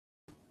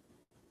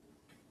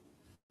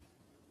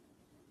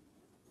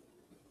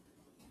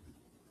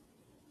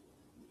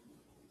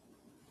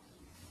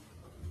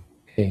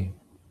Okay.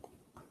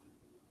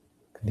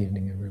 Good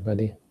evening,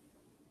 everybody.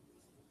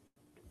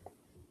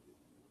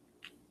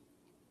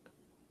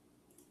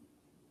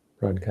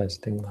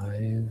 Broadcasting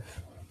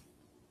live,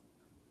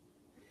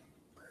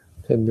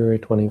 February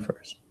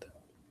 21st.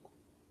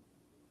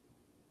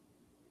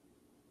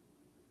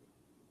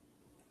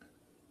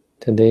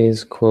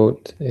 Today's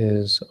quote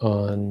is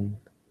on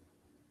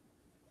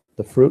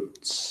the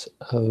fruits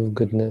of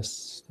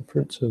goodness, the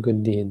fruits of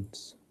good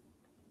deeds.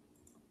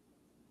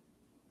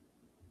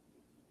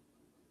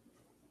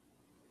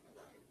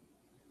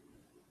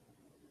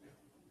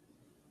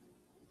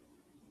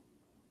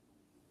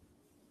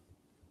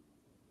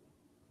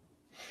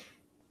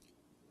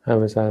 I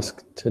was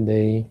asked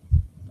today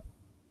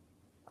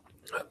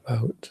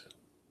about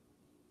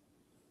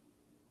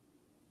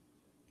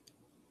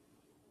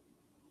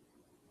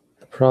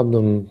the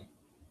problem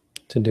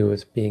to do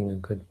with being a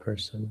good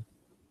person.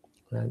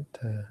 That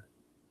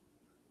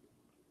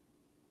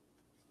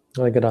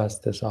I get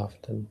asked this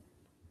often.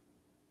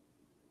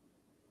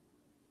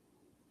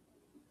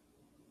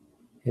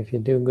 If you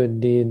do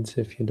good deeds,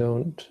 if you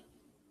don't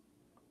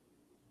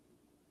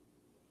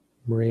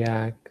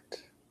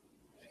react,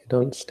 if you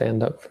don't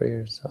stand up for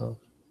yourself,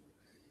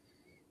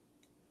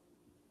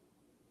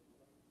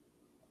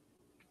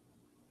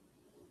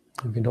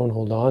 if you don't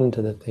hold on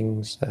to the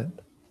things that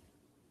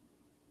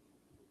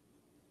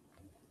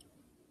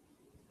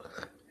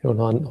you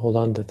don't hold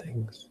on to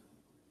things,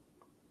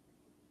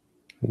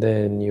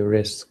 then you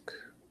risk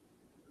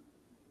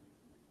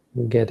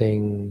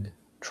getting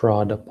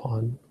trod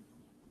upon.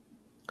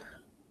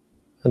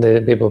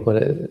 And people put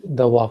it,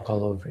 they'll walk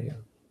all over you.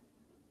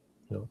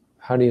 You know,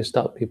 how do you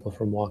stop people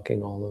from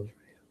walking all over you?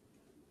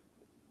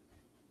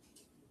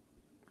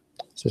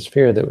 It's this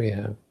fear that we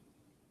have.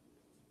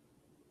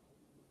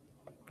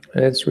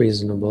 And it's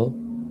reasonable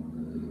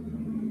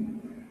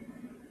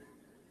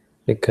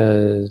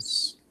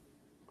because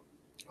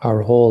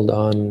our hold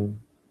on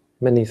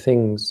many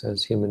things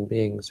as human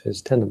beings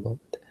is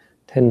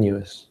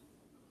tenuous.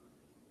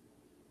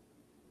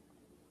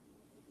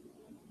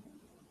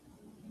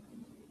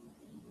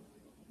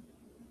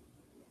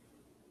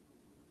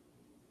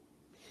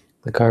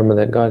 The karma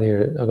that got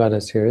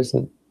us here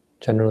isn't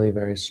generally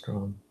very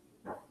strong,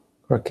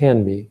 or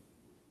can be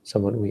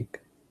somewhat weak.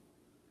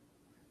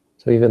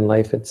 So even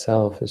life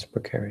itself is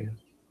precarious.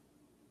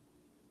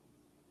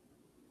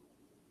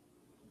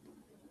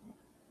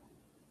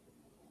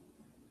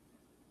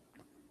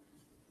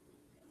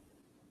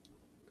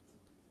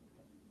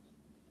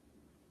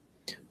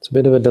 It's a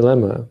bit of a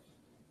dilemma,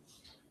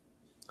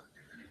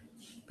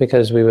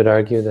 because we would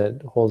argue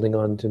that holding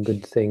on to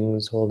good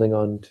things, holding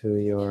on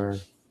to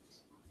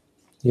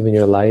even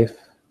your life,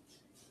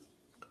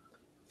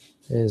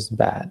 is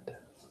bad.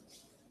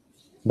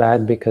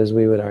 Bad because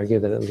we would argue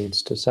that it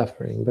leads to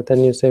suffering. But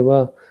then you say,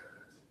 well,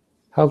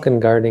 how can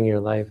guarding your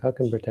life, how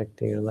can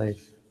protecting your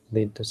life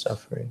lead to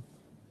suffering?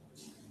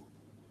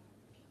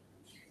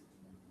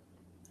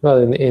 Well,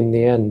 in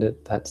the end,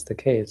 that's the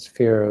case.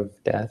 Fear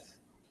of death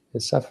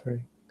is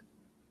suffering.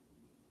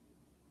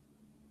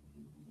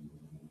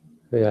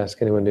 If you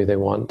ask anyone, do they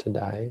want to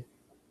die?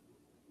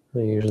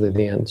 Well, usually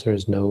the answer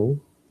is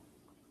no.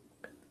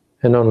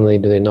 And not only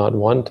do they not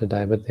want to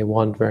die, but they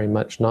want very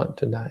much not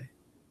to die.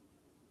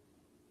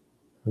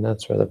 And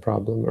that's where the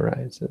problem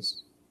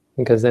arises.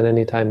 Because then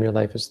anytime your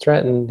life is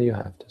threatened, you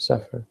have to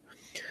suffer.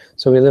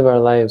 So we live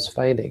our lives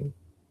fighting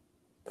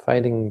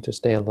to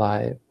stay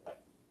alive. It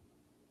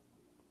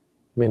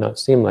may not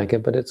seem like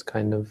it, but it's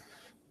kind of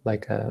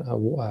like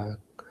a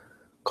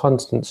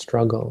constant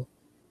struggle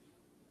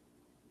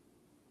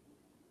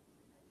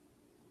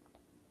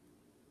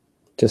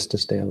just to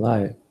stay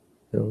alive.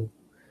 You know,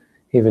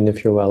 even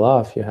if you're well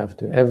off, you have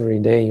to, every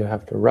day you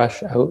have to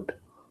rush out.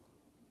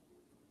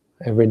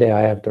 Every day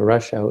I have to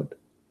rush out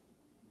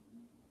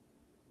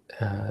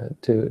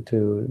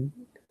to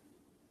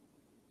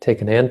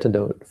take an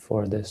antidote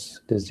for this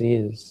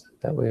disease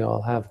that we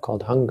all have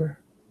called hunger,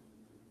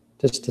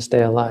 just to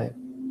stay alive.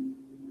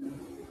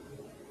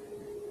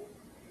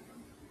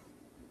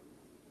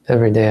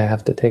 Every day I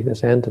have to take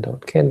this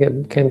antidote. Can't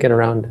get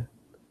around it.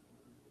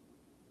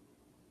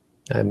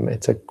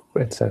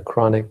 It's a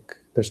chronic.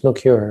 There's no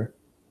cure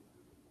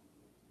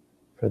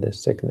for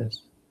this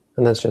sickness,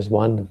 and that's just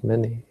one of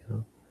many. You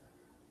know,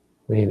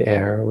 we need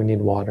air, we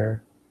need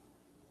water,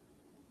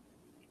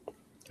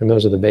 and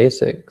those are the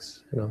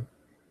basics. You know,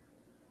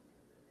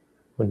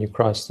 when you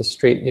cross the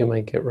street, you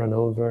might get run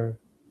over.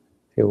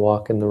 If you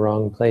walk in the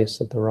wrong place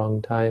at the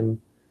wrong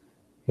time,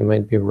 you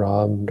might be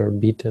robbed or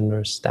beaten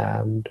or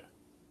stabbed,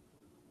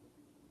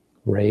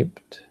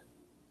 raped,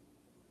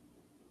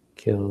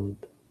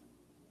 killed.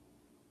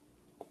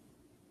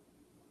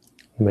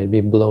 You might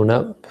be blown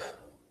up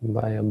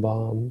by a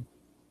bomb.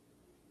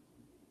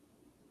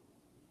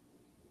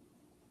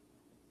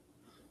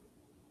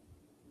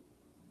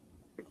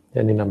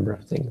 Any number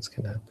of things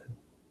can happen.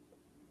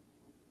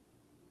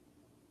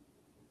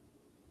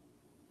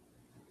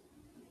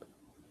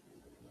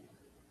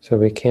 So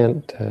we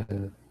can't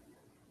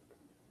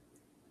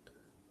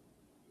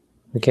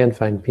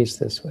find peace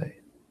this way.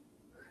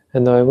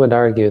 And though I would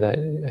argue that,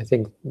 I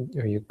think,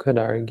 or you could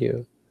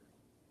argue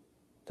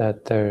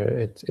that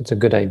it's a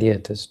good idea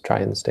to try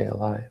and stay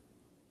alive.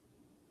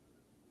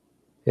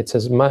 It's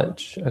as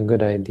much a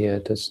good idea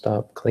to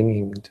stop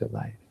clinging to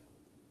life.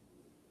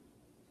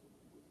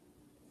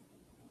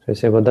 So you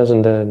say, well,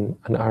 doesn't an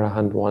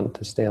arahant want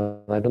to stay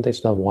alive? Don't they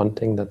stop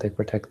wanting that they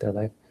protect their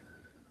life?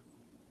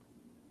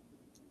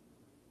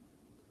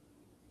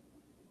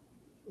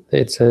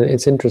 It's an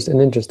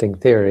interesting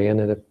theory, and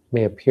it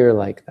may appear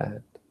like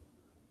that.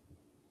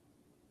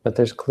 But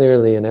there's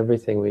clearly in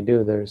everything we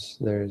do, there's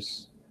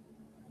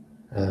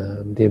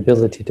the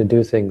ability to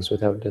do things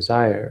without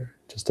desire,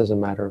 just as a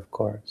matter of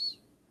course.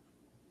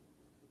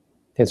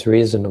 It's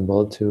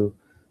reasonable to,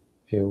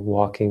 if you're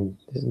walking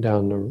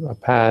down a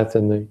path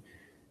and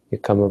you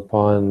come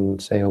upon,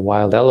 say, a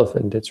wild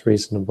elephant, it's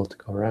reasonable to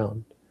go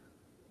around.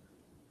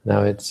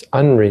 Now it's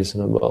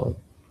unreasonable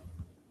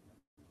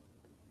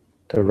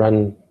to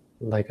run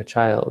like a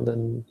child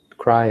and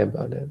cry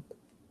about it,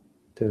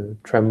 to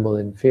tremble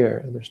in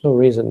fear. There's no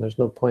reason, there's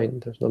no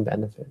point, there's no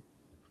benefit.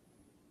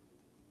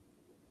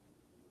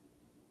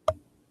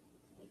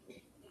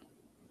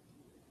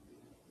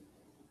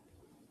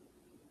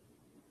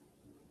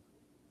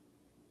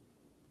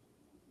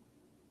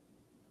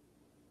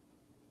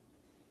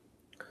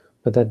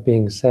 But that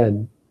being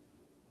said,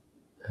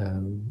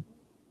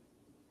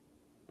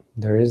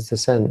 there is the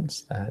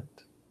sense that,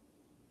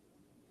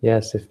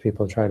 yes, if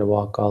people try to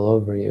walk all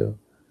over you,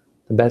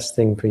 the best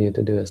thing for you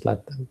to do is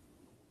let them.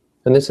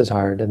 And this is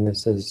hard, and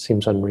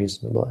seems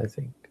unreasonable, I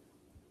think.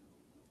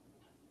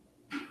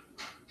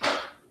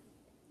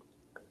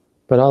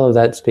 But all of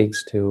that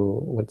speaks to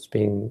what's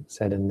being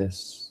said in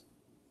this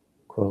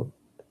quote.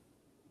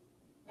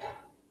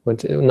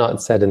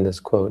 Not said in this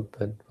quote,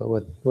 but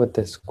what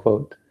this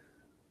quote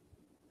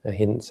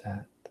hints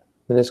at.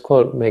 And this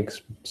quote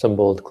makes some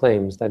bold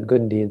claims that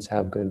good deeds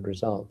have good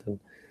result. And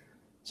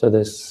so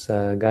this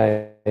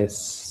guy is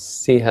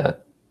Siha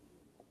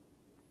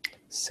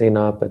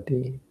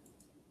Senapati.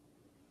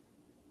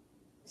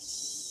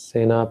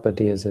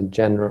 Senapati is a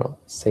general.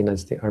 Sena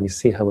is the army.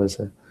 Siha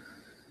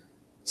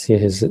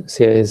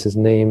is his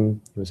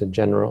name. He was a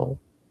general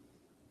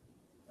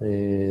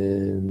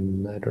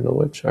in, I don't know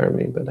which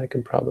army, but I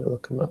can probably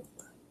look him up.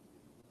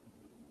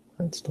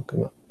 Let's look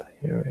him up.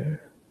 Here we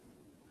are.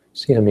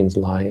 Siha means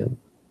lion.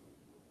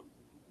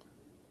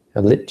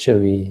 A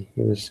Lichavi.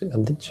 He was a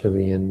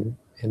Lichavi in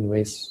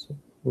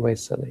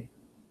Vaisali.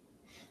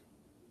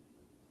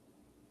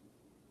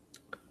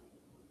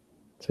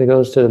 So he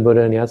goes to the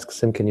Buddha and he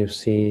asks him, can you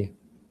see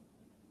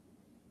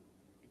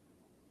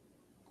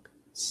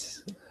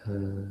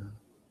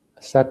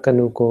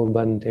Sakanuko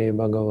Bante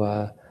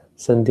Bhagava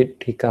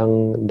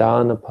Sanditthikang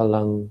Dana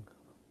Palang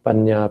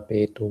Panya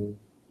Petung.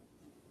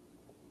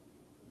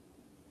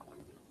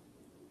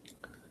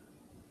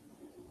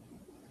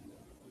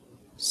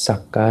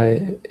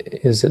 Sakai,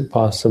 is it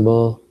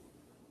possible,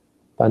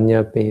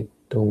 Panya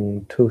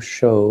Petung, to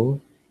show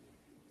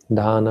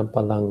Dana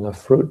Palang, a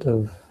fruit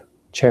of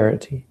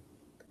charity?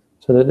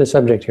 So the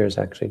subject here is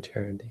actually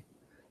charity.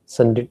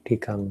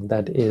 Sanditthikang,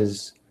 that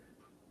is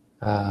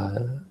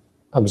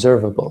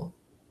observable.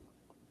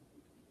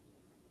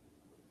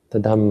 The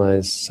Dhamma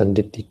is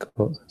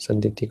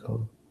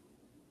sanditthiko.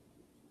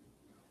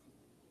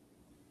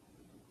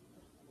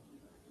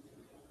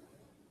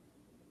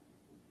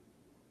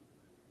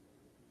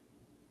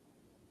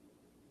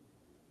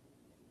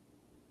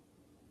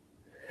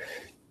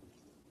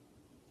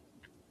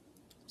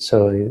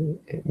 So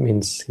it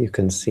means you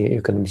can see it,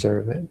 you can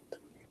observe it,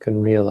 you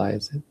can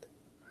realize it.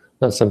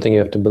 Not something you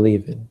have to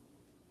believe in.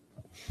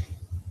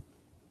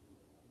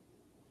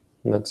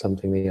 Not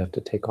something that you have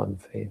to take on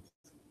faith.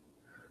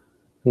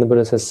 And the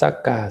Buddha says,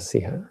 Sakka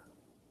Siha.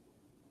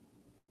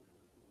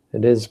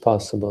 It is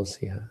possible,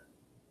 Siha.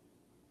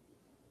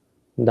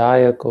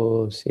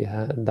 Dayako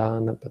Siha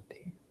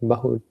Danapati.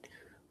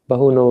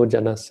 Bahuno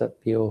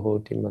Janasapyo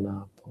Hoti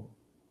Manapo.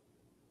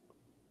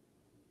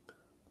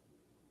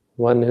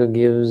 One who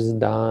gives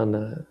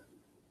dana.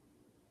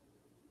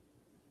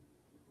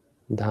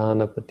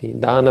 Dhanapati.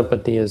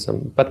 Dhanapati is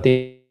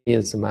pati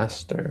is a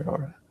master,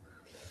 or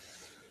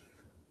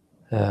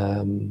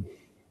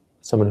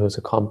someone who is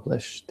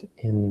accomplished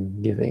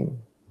in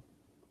giving.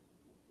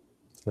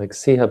 Like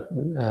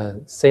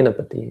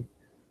Senapati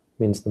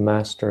means the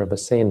master of a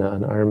sena,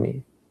 an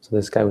army. So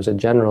this guy was a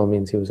general,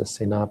 means he was a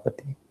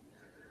senapati.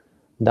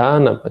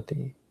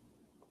 Dhanapati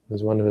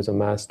is one who is a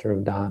master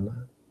of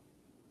dana,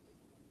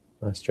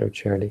 master of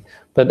charity.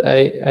 But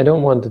I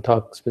don't want to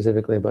talk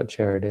specifically about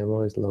charity. I'm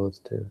always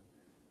loath to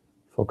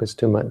focus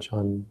too much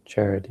on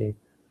charity.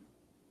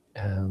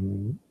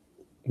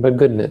 But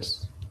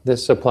goodness,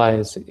 this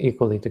applies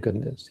equally to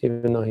goodness.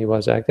 Even though he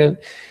was active,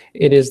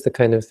 it is the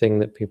kind of thing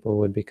that people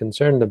would be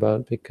concerned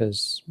about,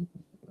 because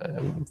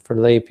for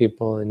lay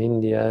people in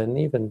India, and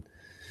even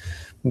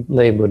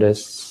lay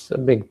Buddhists, a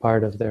big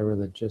part of their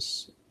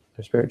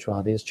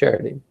spirituality is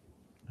charity.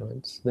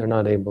 They're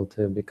not able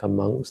to become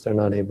monks, they're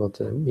not able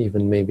to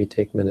even maybe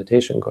take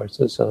meditation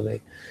courses, so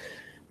they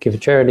give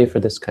charity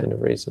for this kind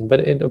of reason. But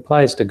it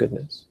applies to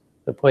goodness.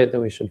 The point that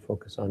we should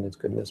focus on is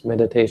goodness.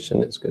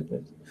 Meditation is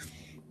goodness.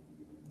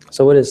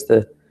 So what is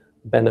the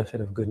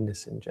benefit of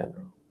goodness in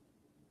general?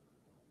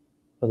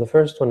 Well, the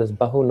first one is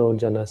bahuno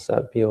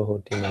janasa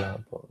piyohoti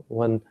malapo.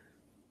 One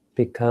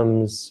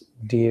becomes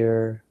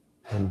dear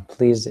and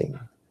pleasing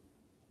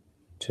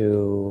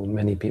to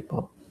many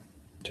people,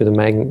 to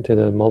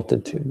the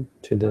multitude,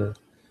 to the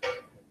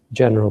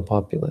general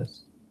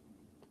populace.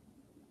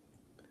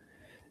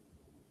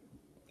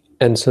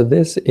 And so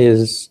this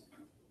is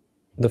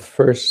the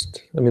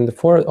first, I mean,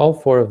 all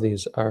four of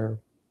these are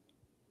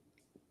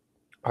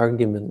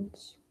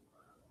arguments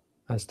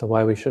as to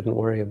why we shouldn't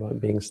worry about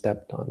being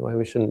stepped on, why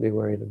we shouldn't be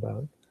worried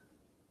about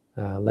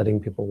letting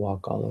people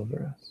walk all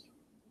over us,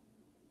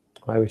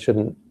 why we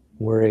shouldn't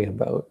worry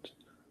about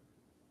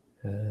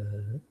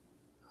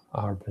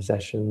our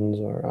possessions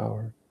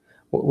or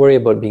worry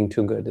about being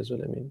too good is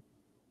what I mean.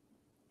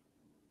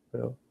 You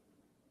know,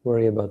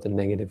 worry about the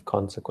negative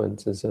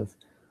consequences of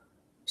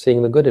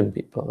seeing the good in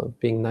people, of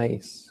being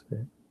nice,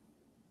 right?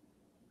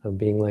 Of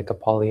being like a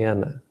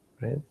Pollyanna,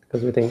 right?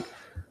 Because we think,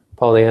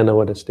 Pollyanna,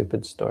 what a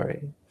stupid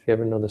story. If you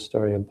ever know the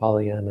story of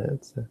Pollyanna,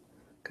 it's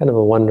kind of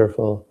a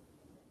wonderful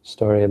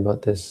story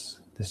about this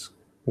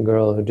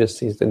girl who just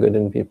sees the good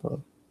in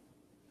people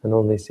and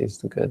only sees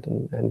the good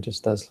and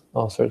just does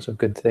all sorts of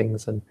good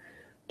things and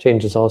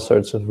changes all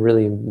sorts of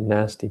really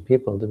nasty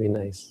people to be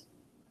nice.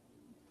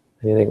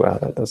 And you think, wow,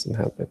 that doesn't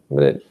happen.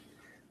 But it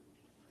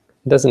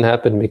doesn't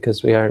happen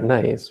because we aren't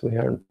nice. We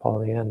aren't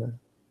Pollyanna.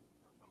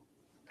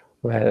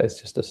 Right? It's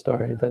just a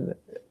story, but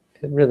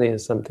it really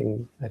is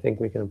something I think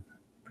we can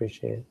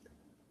appreciate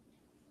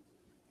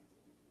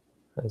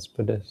as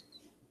Buddhists.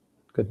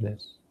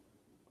 Goodness.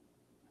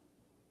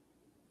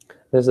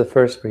 There's the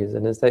first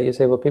reason, is that you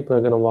say, well, people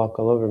are going to walk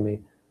all over me.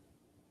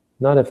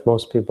 Not if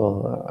most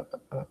people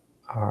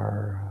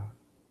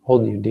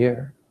hold you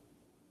dear.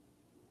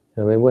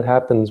 I mean, what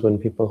happens when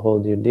people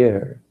hold you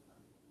dear?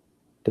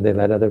 Do they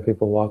let other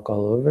people walk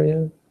all over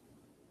you?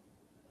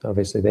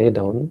 Obviously they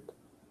don't.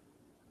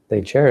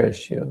 They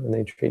cherish you and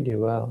they treat you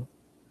well.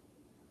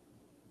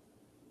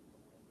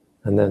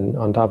 And then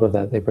on top of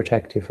that, they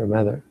protect you from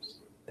others.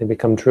 They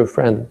become true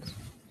friends.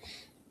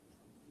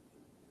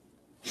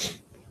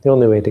 The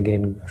only way to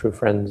gain true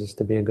friends is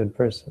to be a good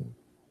person.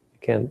 You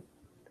can't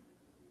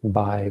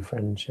buy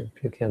friendship.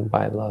 You can't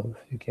buy love.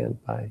 You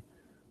can't buy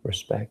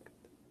respect.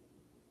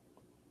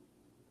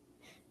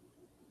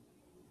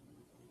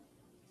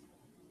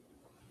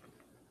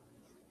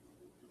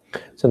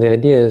 So the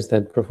idea is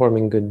that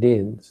performing good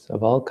deeds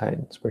of all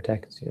kinds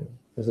protects you.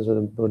 This is what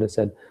the Buddha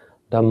said,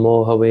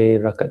 Dhammo have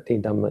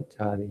rakati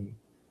dhammachari.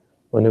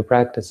 One who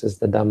practices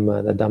the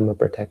Dhamma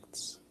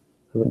protects.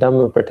 The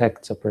Dhamma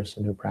protects a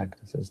person who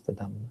practices the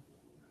Dhamma.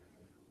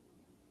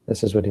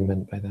 This is what he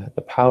meant by that.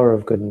 The power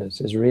of goodness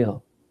is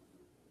real.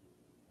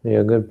 When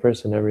you're a good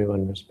person,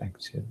 everyone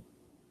respects you.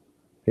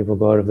 People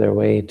go out of their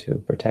way to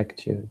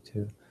protect you,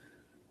 to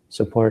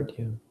support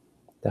you,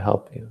 to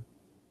help you,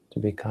 to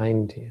be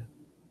kind to you,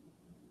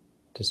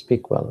 to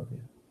speak well of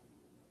you.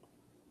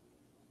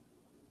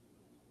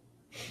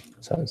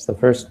 So it's the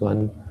first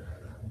one.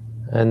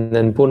 And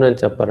then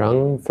punacha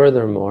parang,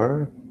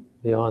 furthermore,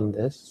 beyond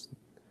this,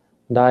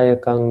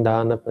 dayakang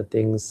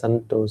danapating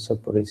santo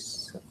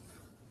sapurisa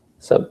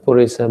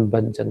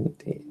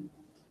bhajanti.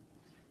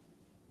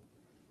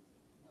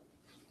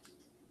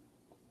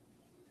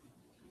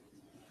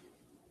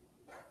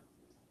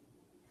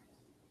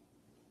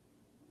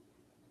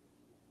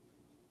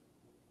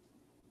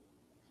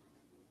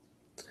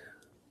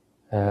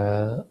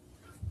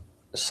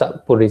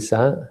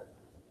 Sapurisa,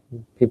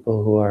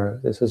 people who are,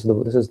 this is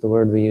the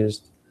word we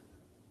used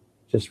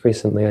just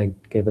recently. I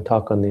gave a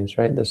talk on these,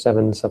 right? The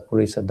 7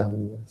 Sapurisa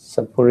Dhammas.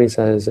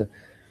 Sapurisa is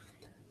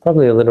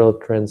probably a literal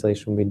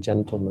translation would be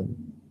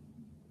gentleman,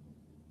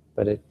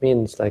 but it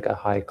means like a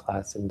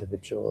high-class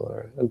individual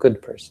or a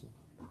good person,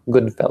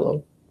 good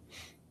fellow.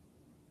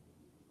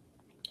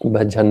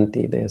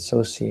 Bhajanti, they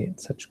associate,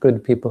 such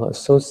good people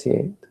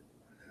associate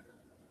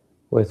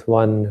with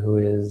one who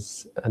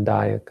is a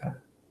dayaka.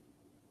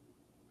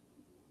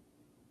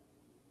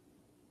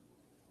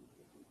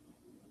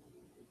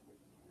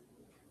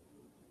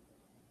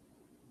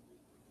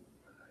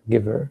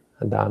 Giver,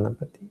 a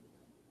dhanapati.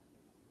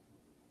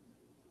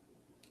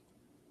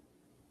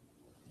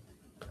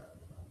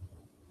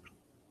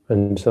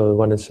 And so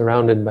one is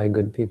surrounded by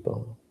good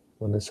people.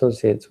 One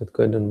associates with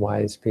good and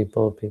wise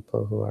people,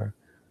 people who are,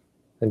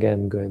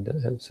 again, good,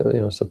 and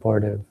so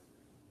supportive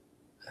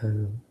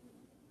and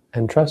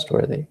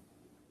trustworthy.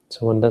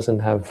 So one doesn't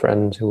have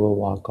friends who will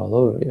walk all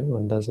over you.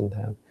 One doesn't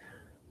have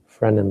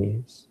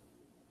frenemies.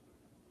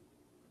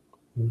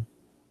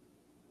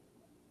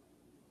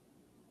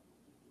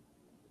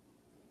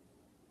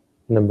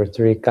 Number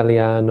 3,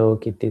 kalyano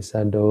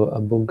kitisado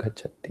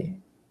abhughachati.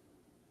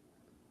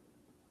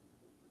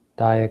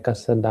 Dayaka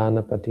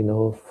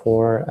sadhanapatino,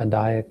 for a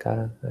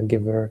dayaka, a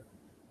giver,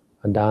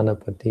 a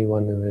dhanapati,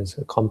 one who is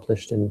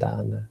accomplished in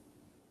dana.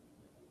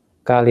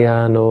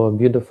 Kalyano, a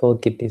beautiful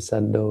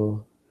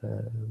kitisado,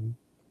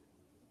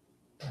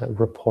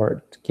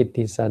 report.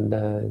 Kiti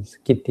Saddha is,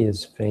 Kiti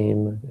is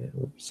fame,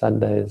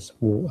 Saddha is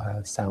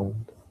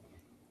sound.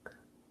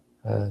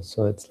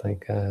 So it's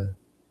like a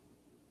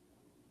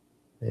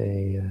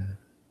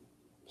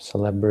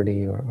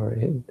celebrity or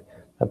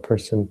a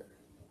person,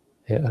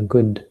 a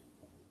good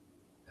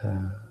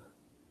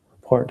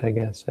report, I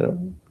guess.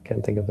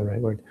 Can't think of the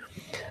right word.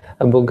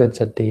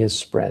 Abugacati is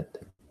spread.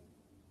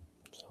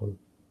 So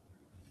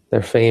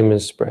their fame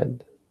is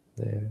spread.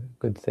 Their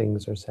good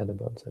things are said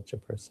about such a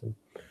person.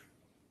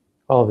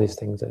 All these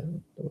things,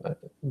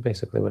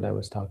 basically what I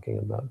was talking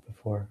about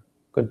before.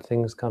 Good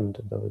things come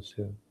to those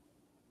who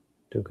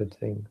do good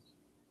things.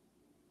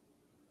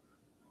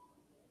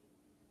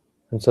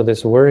 And so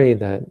this worry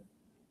that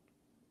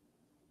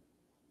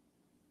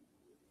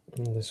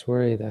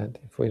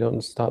if we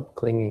don't stop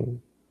clinging,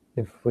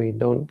 if we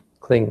don't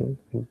cling,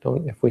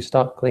 if we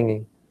stop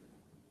clinging,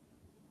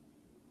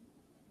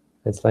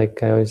 it's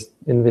like I always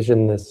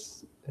envision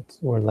this,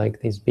 we're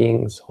like these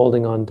beings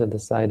holding on to the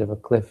side of a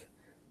cliff,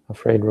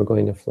 afraid we're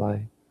going to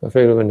fly,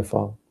 afraid we're going to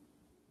fall.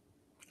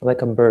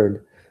 Like a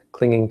bird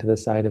clinging to the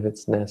side of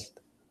its nest,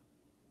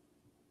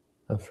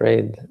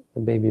 afraid, a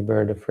baby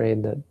bird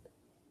afraid that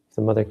if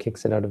the mother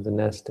kicks it out of the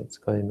nest, it's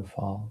going to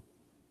fall.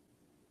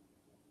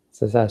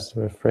 So that's,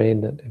 we're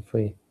afraid that if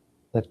we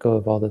let go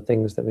of all the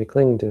things that we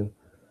cling to,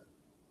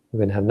 we're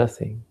going to have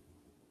nothing.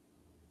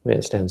 I mean,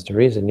 it stands to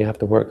reason. You have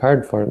to work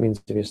hard for it. It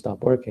means if you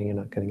stop working, you're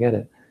not going to get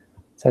it.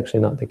 It's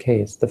actually not the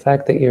case. The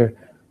fact that you're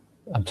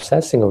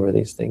obsessing over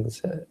these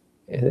things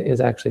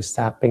is actually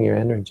sapping your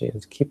energy.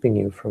 It's keeping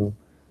you from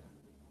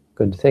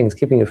good things,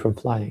 keeping you from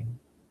flying.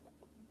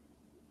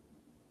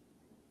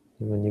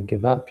 And when you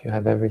give up, you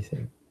have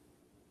everything.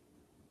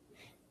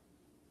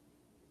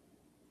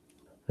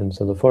 And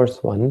so the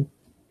fourth one,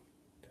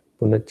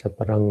 Punacha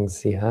parang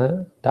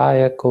siha,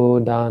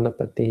 dayako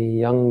danapati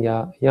yang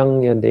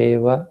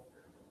deva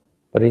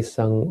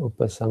parisang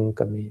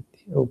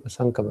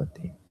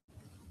upasankamati.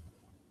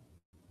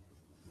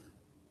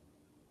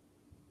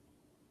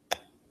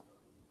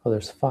 Oh,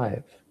 there's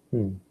 5.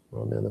 We're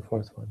only on the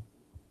 4th one.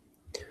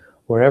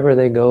 Wherever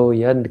they go,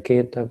 yad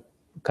keta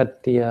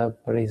katya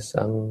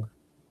parisang,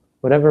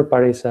 whatever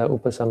parisa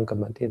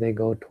upasankamati they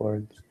go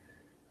towards,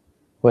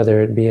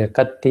 whether it be a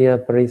katya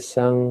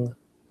parisang,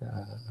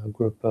 a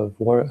group of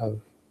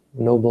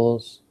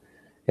nobles,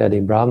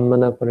 yadi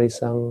brahmana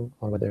parisang,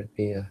 or whether it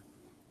be a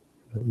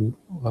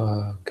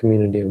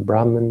community of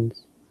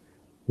Brahmins,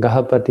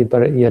 gahapati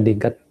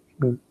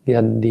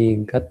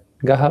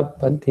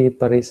gahapati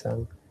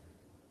parisang,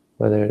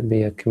 whether it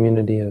be a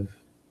community of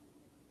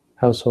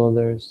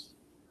householders,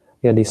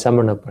 yadi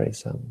samana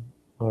parisang,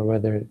 or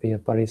whether it be a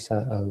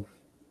parisa of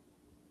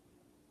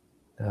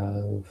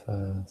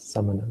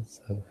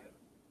samanas, of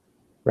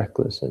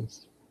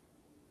recluses.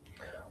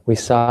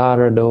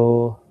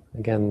 Visarado,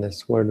 again,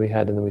 this word we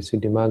had in the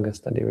Visuddhimagga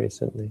study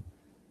recently,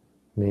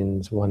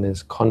 means one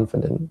is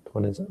confident,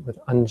 one is with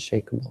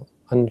unshaken.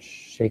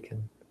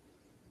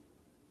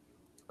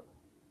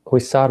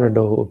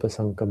 Visarado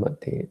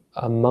upasankamati,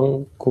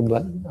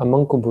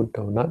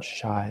 amangkubuto, not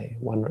shy.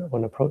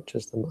 One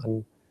approaches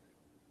them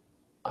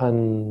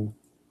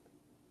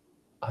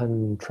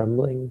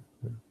untrembling,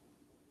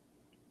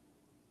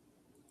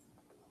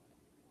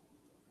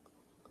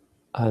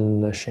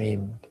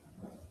 unashamed.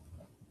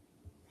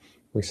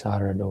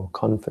 Visarado,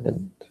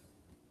 confident.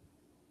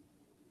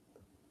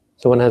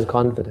 So one has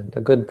confidence. A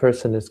good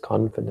person is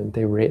confident.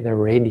 They're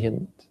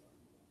radiant.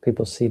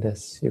 People see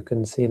this. You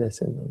can see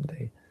this in them.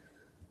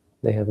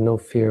 They have no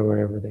fear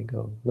wherever they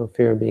go. No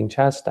fear of being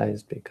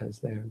chastised because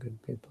they are good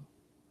people.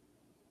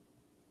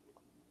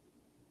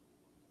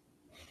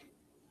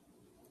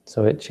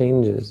 So it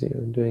changes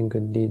you. Doing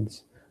good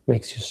deeds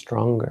makes you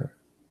stronger,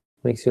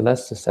 makes you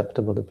less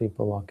susceptible to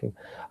people walking.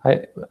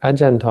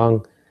 Ajahn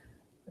Tong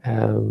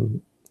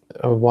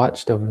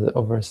watched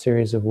over a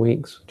series of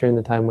weeks during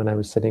the time when I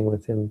was sitting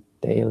with him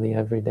daily,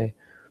 every day.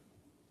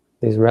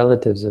 These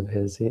relatives of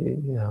his,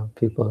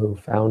 people who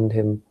found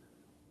him,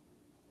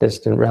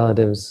 distant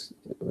relatives,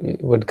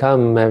 would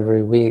come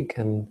every week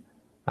and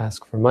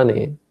ask for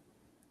money.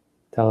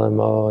 Tell him,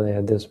 oh, they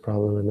had this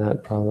problem and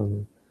that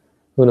problem.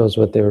 Who knows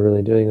what they were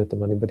really doing with the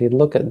money, but he'd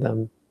look at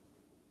them.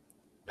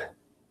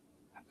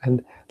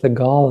 And the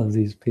gall of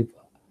these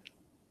people,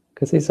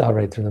 because he saw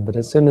right through them, but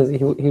as soon as he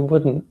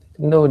wouldn't,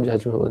 no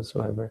judgment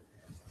whatsoever,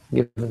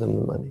 give them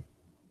the money.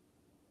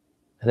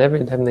 And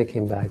every time they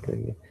came back,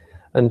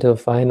 until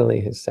finally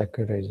his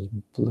secretary just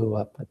blew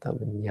up at them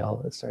and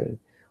yelled and started,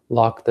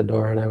 locked the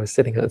door, and I was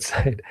sitting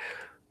outside.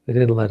 They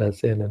didn't let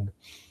us in, and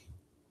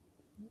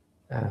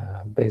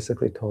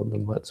basically told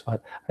them what's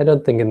what. I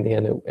don't think in the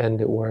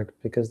end it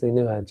worked, because they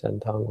knew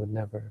Ajahn Tong would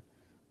never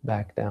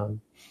back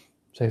down.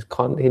 So he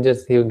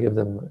would give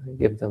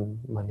them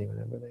money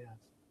whenever they asked.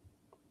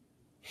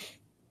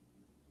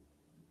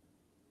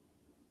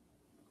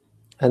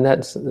 And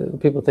that's,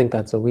 people think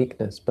that's a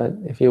weakness, but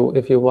if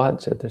you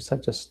watch it, there's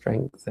such a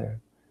strength there.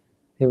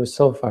 He was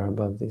so far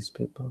above these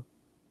people,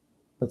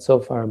 but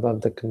so far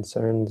above the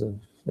concerns of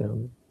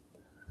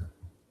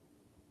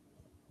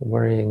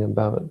worrying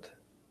about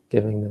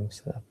giving them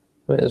stuff.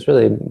 I mean, it's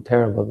really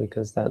terrible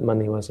because that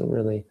money wasn't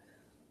really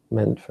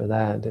meant for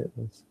that. It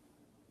was,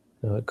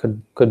 it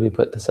could be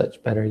put to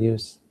such better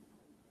use.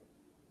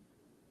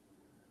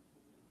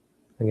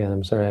 Again,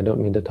 I'm sorry, I don't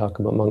mean to talk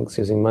about monks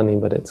using money,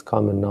 but it's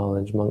common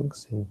knowledge.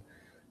 Monks in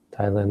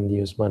Thailand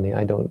use money.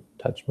 I don't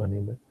touch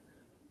money,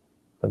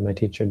 but my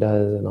teacher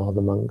does, and all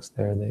the monks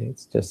there.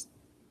 It's just,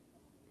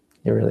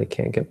 you really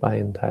can't get by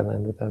in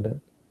Thailand without it.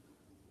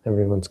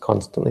 Everyone's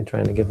constantly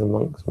trying to give the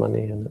monks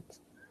money, and it's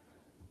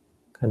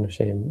kind of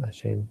a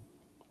shame.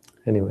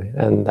 Anyway,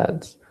 and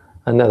that's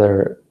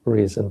another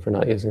reason for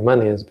not using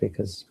money, is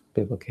because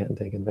people can't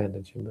take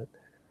advantage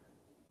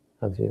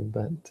of you.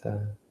 But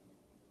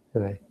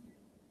anyway,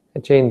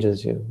 it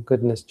changes you.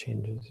 Goodness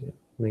changes you,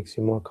 makes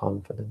you more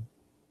confident.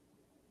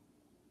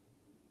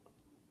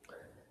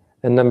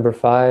 And number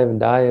 5,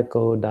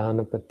 Dayako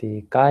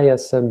Dhanapati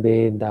Kayasa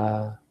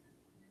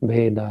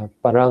Bheda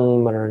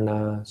Parang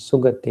Marana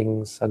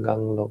Sugating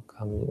Sagang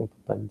Lokang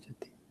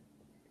Upapanjati.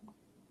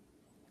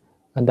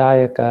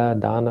 Adayaka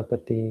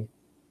Dhanapati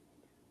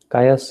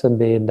Kayasa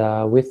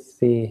Bheda, with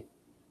the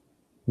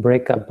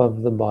breakup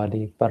of the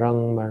body,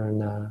 Parang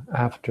Marana,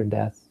 after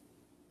death,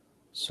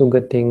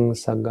 Sugating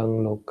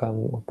Sagang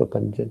Lokang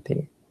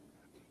Upapanjati.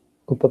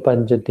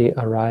 Upapanjati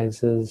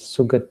arises,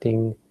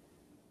 Sugating,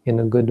 in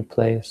a good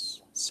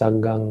place,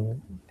 Sagang,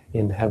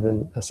 in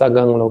heaven,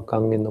 Sagang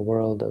Lokang, in the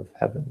world of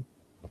heaven.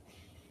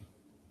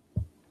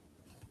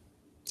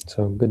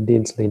 So good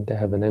deeds lead to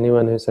heaven.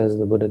 Anyone who says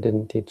the Buddha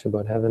didn't teach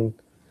about heaven,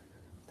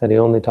 that he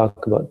only taught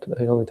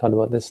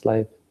about this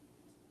life,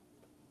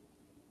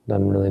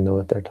 doesn't really know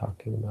what they're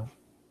talking about.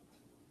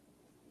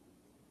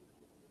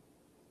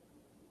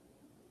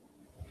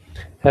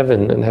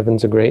 Heaven, and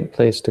heaven's a great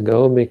place to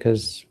go,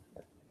 because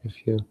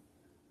if you're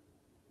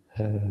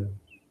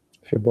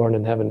born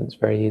in heaven, it's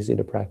very easy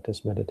to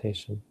practice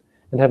meditation.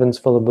 And heaven's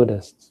full of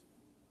Buddhists.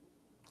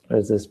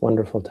 There's this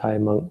wonderful Thai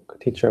monk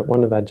teacher,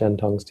 one of Ajahn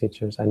Tong's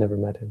teachers. I never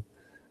met him,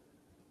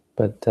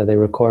 but they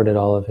recorded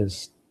all of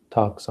his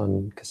talks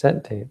on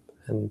cassette tape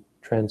and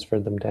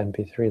transferred them to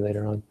MP3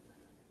 later on.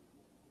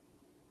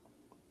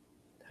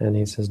 And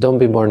he says, don't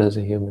be born as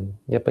a human.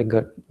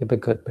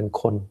 Yepagurt ben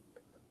kon.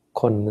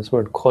 Kon, this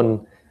word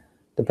kon,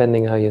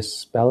 depending how you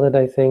spell it,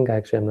 I think.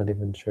 Actually, I'm not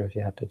even sure if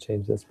you have to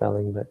change the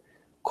spelling, but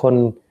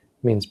kon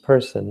means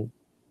person,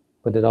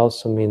 but it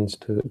also means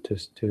to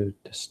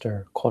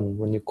stir. Kon,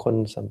 when you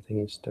kon something,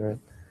 you stir it.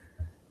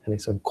 And he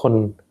said,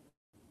 kon,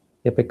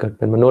 yepagurt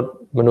ben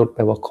manut, manut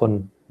pewa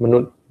kon.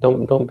 Manut,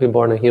 don't be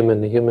born a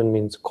human. A human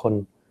means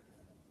kon.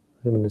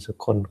 Human is a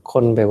kon.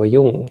 Kon pewa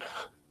yung.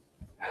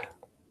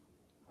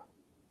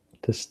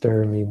 To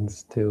stir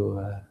means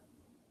to,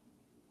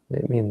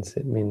 it means,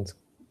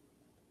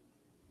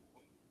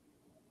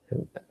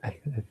 I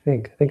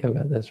think I've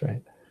got this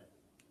right.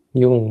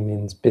 Yung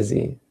means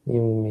busy.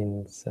 Yung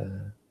means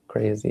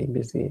crazy,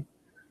 busy.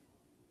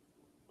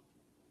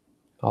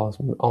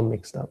 All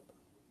mixed up.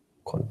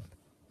 Kon.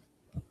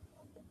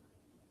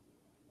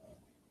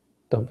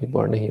 Don't be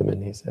born a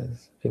human, he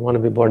says. If you want to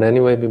be born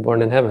anyway, be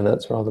born in heaven.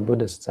 That's where all the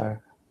Buddhists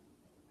are.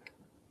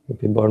 You'd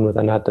be born with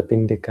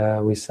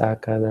Anathapindika,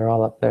 Visakha, they're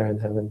all up there in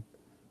heaven.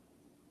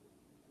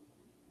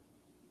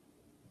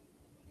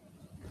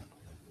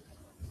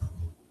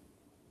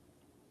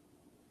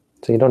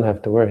 So you don't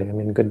have to worry. I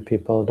mean, good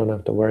people don't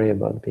have to worry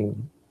about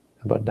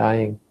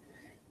dying.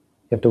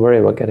 You have to worry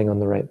about getting on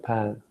the right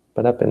path.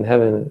 But up in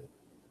heaven,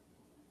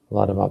 a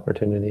lot of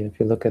opportunity. If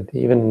you look at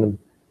even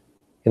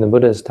in the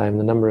Buddha's time,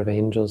 the number of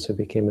angels who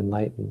became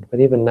enlightened.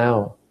 But even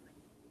now,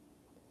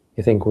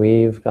 you think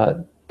we've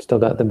still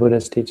got the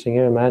Buddhist teaching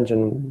here?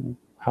 Imagine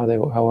how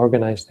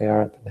organized they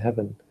are up in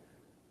heaven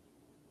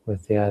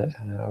with the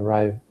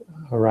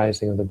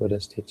arising of the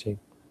Buddhist teaching.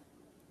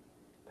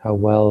 How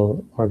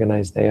well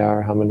organized they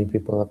are, how many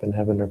people up in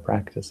heaven are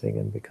practicing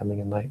and becoming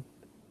enlightened.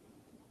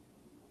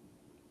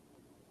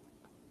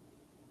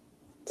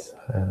 It's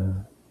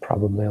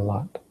probably a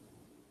lot.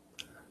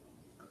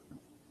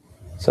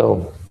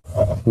 So,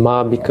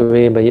 ma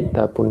bhikkhave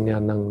bayitta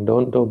punyanang,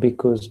 don't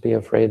bhikkhus be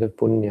afraid of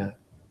punya.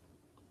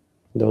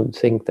 Don't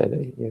think that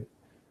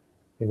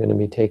you're going to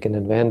be taken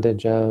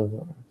advantage of,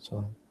 or so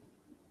on.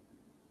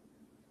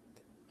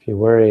 If you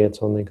worry, it's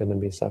only going to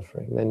be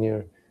suffering. Then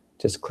you're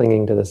just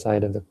clinging to the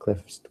side of the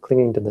cliffs,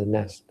 clinging to the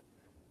nest,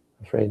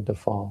 afraid to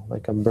fall,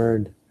 like a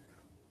bird,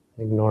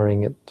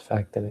 ignoring the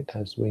fact that it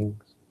has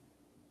wings.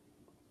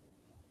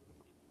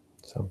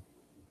 So,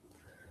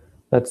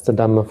 that's the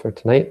Dhamma for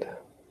tonight.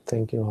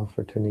 Thank you all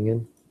for tuning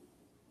in.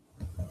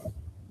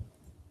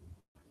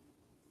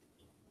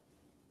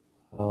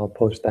 I'll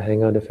post the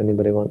Hangout if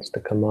anybody wants to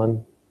come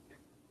on.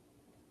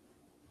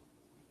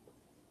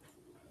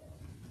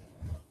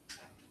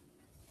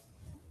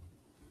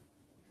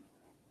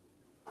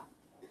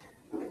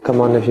 Come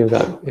on if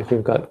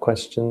you've got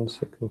questions,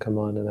 you can come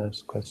on and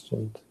ask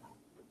questions.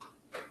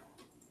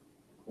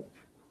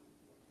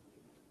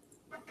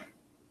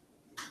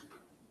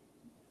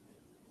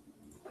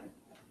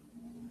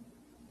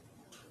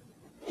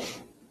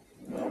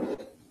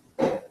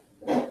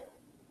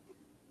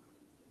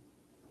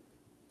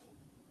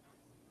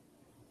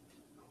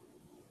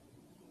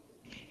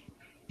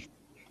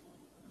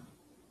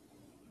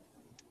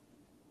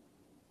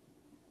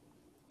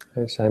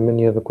 Hey, Simon,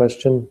 you have a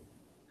question?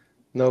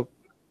 Nope.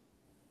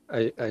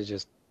 I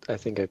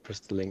think I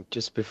pressed the link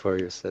just before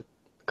you said,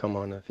 come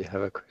on if you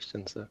have a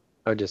question. So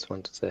I just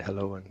want to say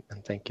hello and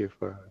thank you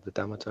for the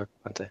Dhamma talk,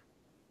 Bhante.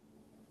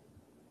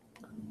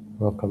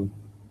 Welcome.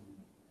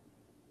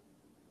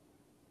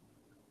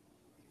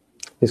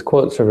 These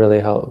quotes are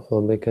really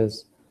helpful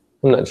because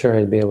I'm not sure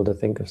I'd be able to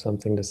think of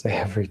something to say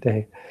every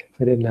day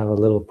if I didn't have a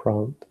little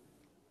prompt.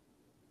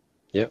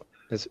 Yeah,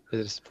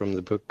 it's from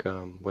the book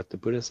What the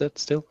Buddha Said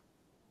still?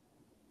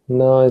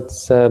 No,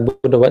 it's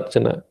Buddha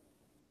Vachana.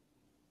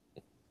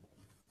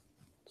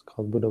 It's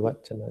called Buddha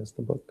Vachana is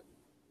the book.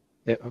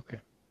 Yeah, okay.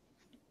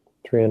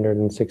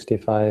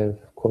 365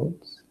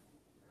 quotes.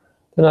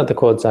 They're not the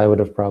quotes I would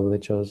have probably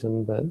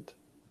chosen, but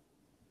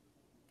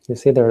you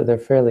see they're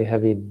fairly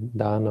heavy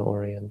dana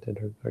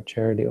oriented or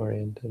charity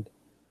oriented.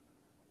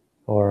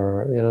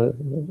 Or,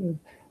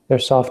 they're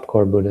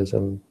soft-core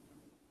Buddhism.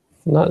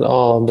 Not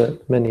all,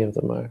 but many of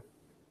them are.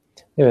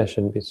 Maybe I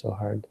shouldn't be so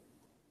hard.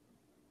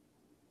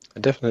 I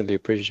definitely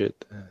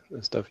appreciate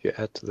the stuff you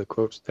add to the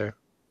quotes there.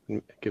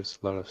 It gives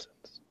a lot of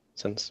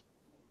sense.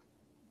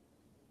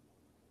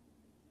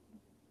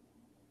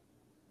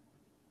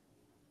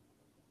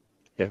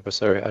 Yeah, but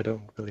sorry, I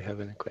don't really have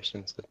any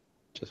questions. I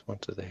just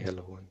want to say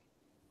hello and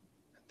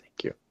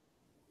thank you.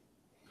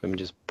 Let me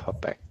just pop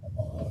back.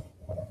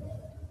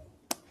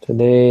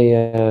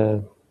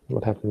 Today,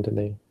 what happened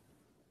today?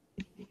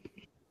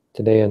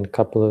 Today, a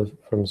couple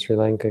from Sri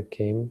Lanka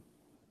came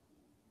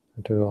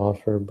to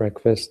offer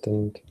breakfast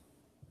and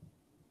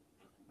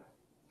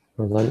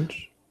or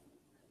lunch,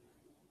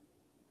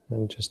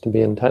 and just to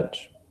be in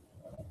touch.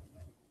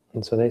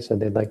 And so they said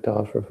they'd like to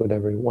offer food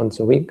every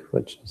once a week,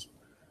 which is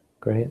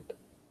great. I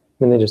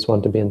mean, they just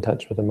want to be in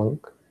touch with a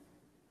monk.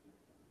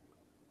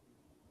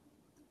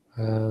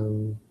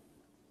 And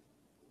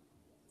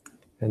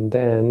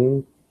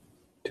then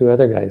 2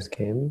 other guys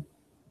came,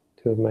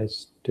 2 of my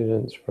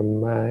students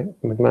from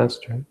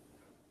McMaster,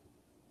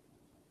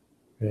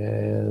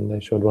 and I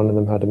showed one of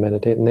them how to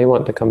meditate, and they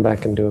want to come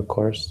back and do a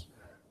course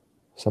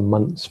some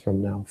months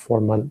from now, 4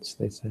 months,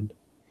 they said.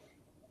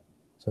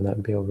 So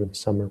that'd be over the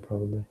summer,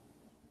 probably.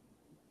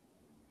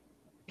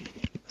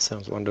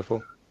 Sounds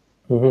wonderful.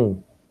 Mm-hmm.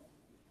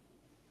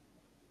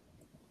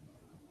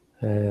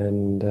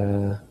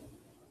 And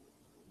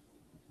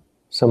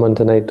someone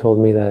tonight told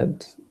me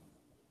that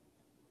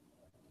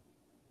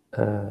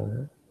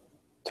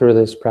through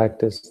this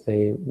practice,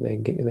 they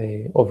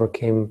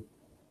overcame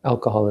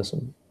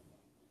alcoholism.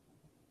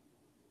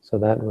 So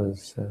that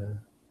was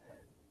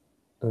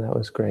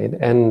great,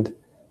 and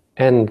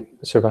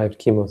survived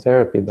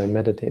chemotherapy by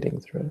meditating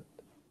through it.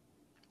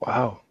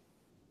 Wow.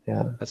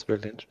 Yeah, that's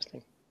really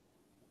interesting.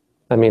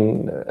 I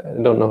mean,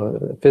 I don't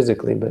know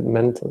physically, but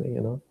mentally,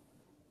 and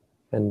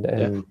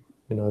Yeah.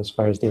 as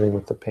far as dealing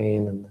with the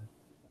pain and the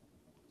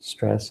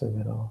stress of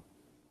it all.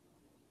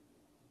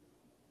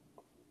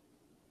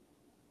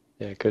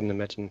 Yeah, I couldn't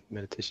imagine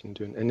meditation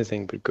doing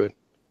anything but good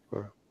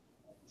for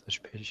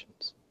such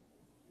patients.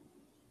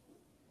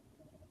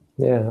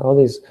 Yeah, all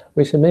these.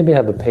 We should maybe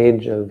have a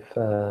page of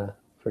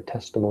for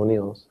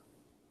testimonials.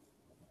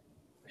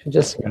 We should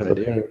just have a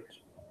page.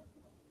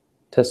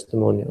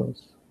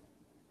 Testimonials.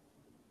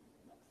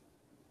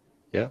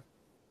 Yeah,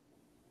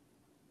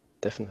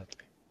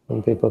 definitely.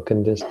 And people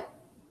can just,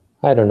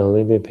 I don't know,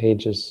 maybe a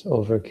page is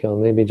overkill.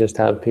 Maybe just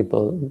have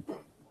people.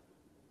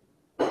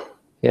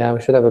 Yeah,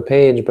 we should have a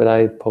page, but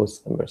I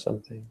post them or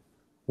something.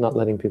 Not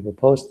letting people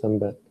post them,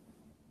 but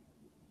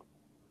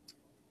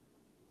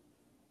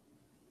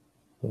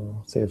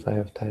I'll see if I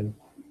have time.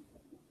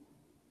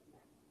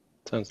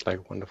 Sounds like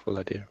a wonderful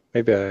idea.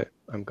 Maybe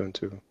I'm going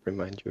to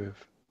remind you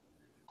if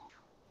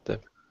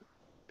that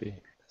be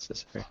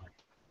necessary.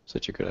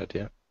 Such a good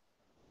idea.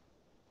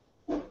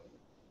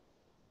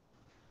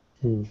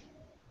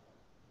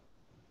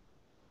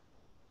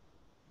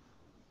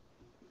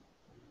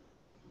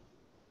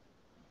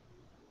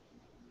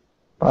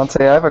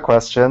 Bhante, I have a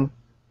question.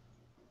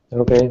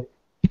 Okay.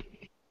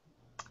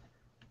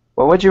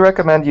 What would you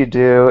recommend you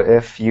do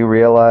if you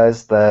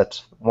realize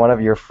that one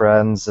of your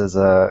friends is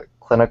a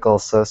clinical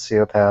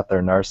sociopath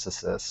or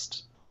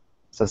narcissist?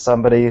 So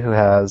somebody who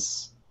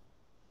has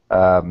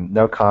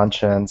no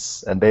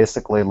conscience and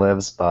basically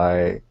lives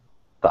by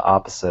the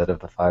opposite of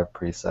the 5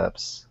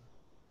 precepts.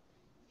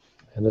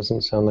 That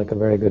doesn't sound like a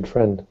very good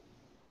friend.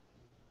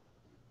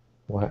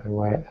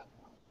 Why?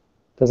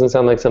 Doesn't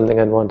sound like something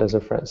I'd want as a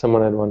friend.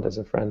 Someone I'd want as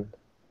a friend.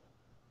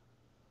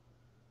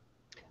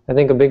 I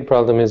think a big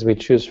problem is we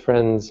choose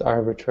friends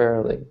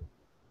arbitrarily.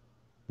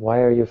 Why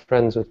are you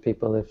friends with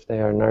people if they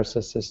are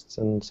narcissists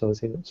and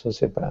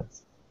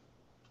sociopaths?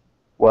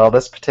 Well,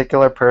 this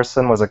particular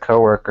person was a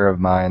coworker of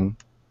mine,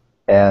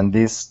 and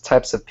these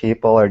types of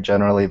people are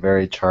generally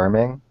very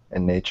charming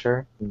in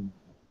nature.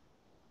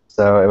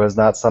 So it was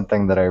not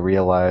something that I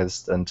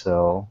realized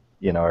until,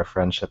 our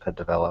friendship had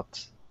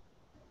developed.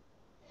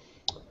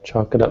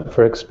 Chalk it up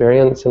for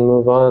experience and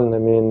move on. I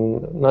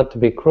mean, not to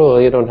be cruel,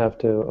 you don't have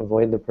to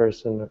avoid the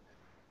person.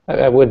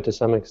 I would to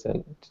some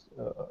extent,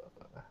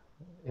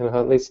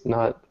 at least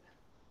not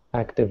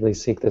actively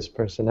seek this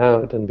person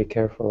out and be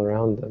careful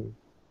around them.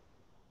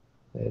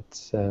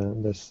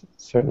 There's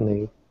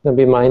certainly,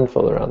 be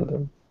mindful around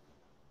them,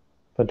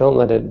 but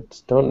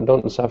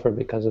don't suffer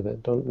because of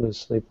it. Don't lose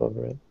sleep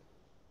over it.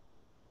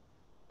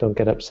 Don't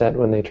get upset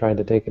when they try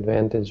to take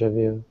advantage of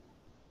you.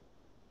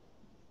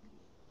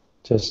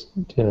 Just,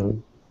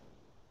 don't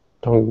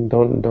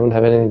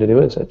have anything to do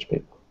with such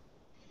people.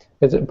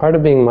 Part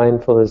of being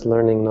mindful is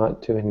learning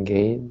not to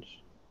engage,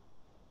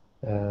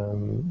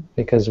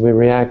 because we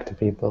react to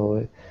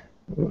people.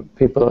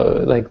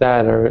 People like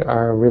that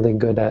are really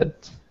good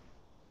at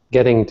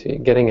getting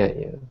at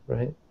you,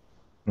 right?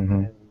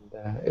 Mm-hmm.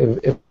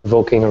 And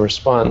evoking a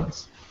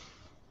response.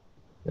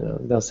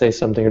 They'll say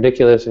something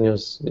ridiculous, and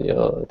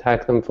you'll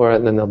attack them for it,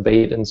 and then they'll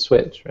bait and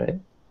switch, right?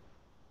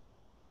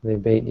 They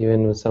bait you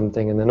in with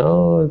something, and then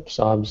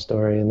sob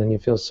story, and then you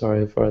feel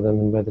sorry for them,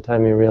 and by the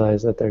time you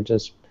realize that they're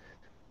just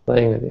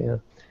playing with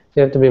you,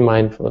 you have to be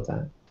mindful of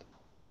that.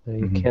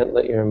 You Mm-hmm. can't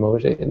let your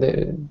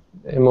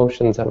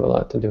emotions have a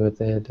lot to do with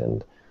it,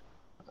 and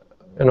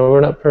we're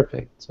not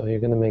perfect, so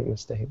you're going to make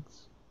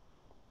mistakes.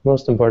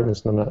 Most important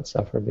is to not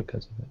suffer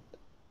because of it.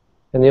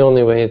 And the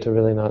only way to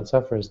really not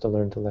suffer is to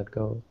learn to let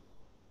go,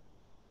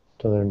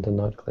 to learn to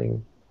not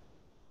cling.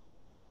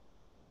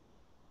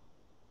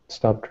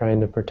 Stop trying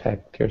to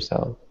protect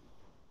yourself.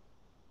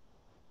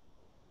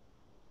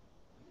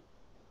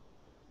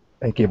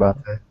 Thank you,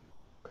 Bhante.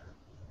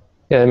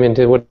 Yeah, I mean,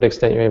 to what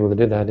extent you're able to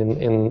do that.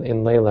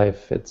 In lay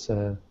life, it's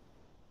a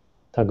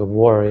tug of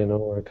war,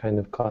 we're kind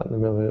of caught in the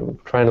middle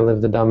of trying to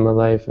live the Dhamma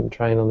life and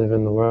trying to live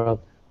in the world.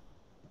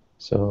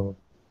 So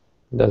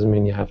it doesn't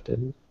mean you have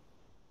to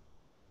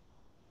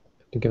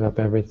give up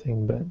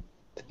everything, but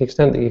to the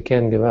extent that you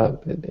can give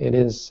up, it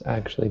is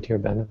actually to your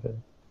benefit.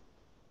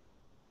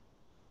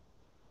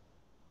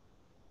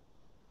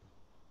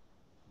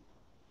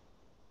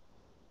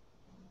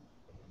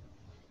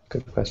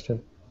 Good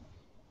question.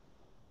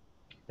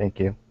 Thank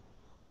you.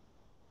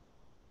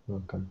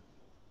 Welcome.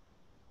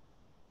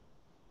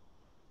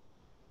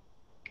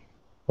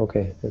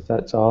 Okay, if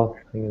that's all,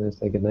 I'm going to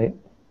say good night.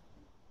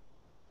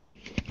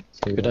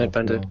 Good night,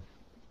 Bhante.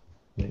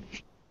 Night.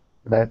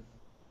 Good night.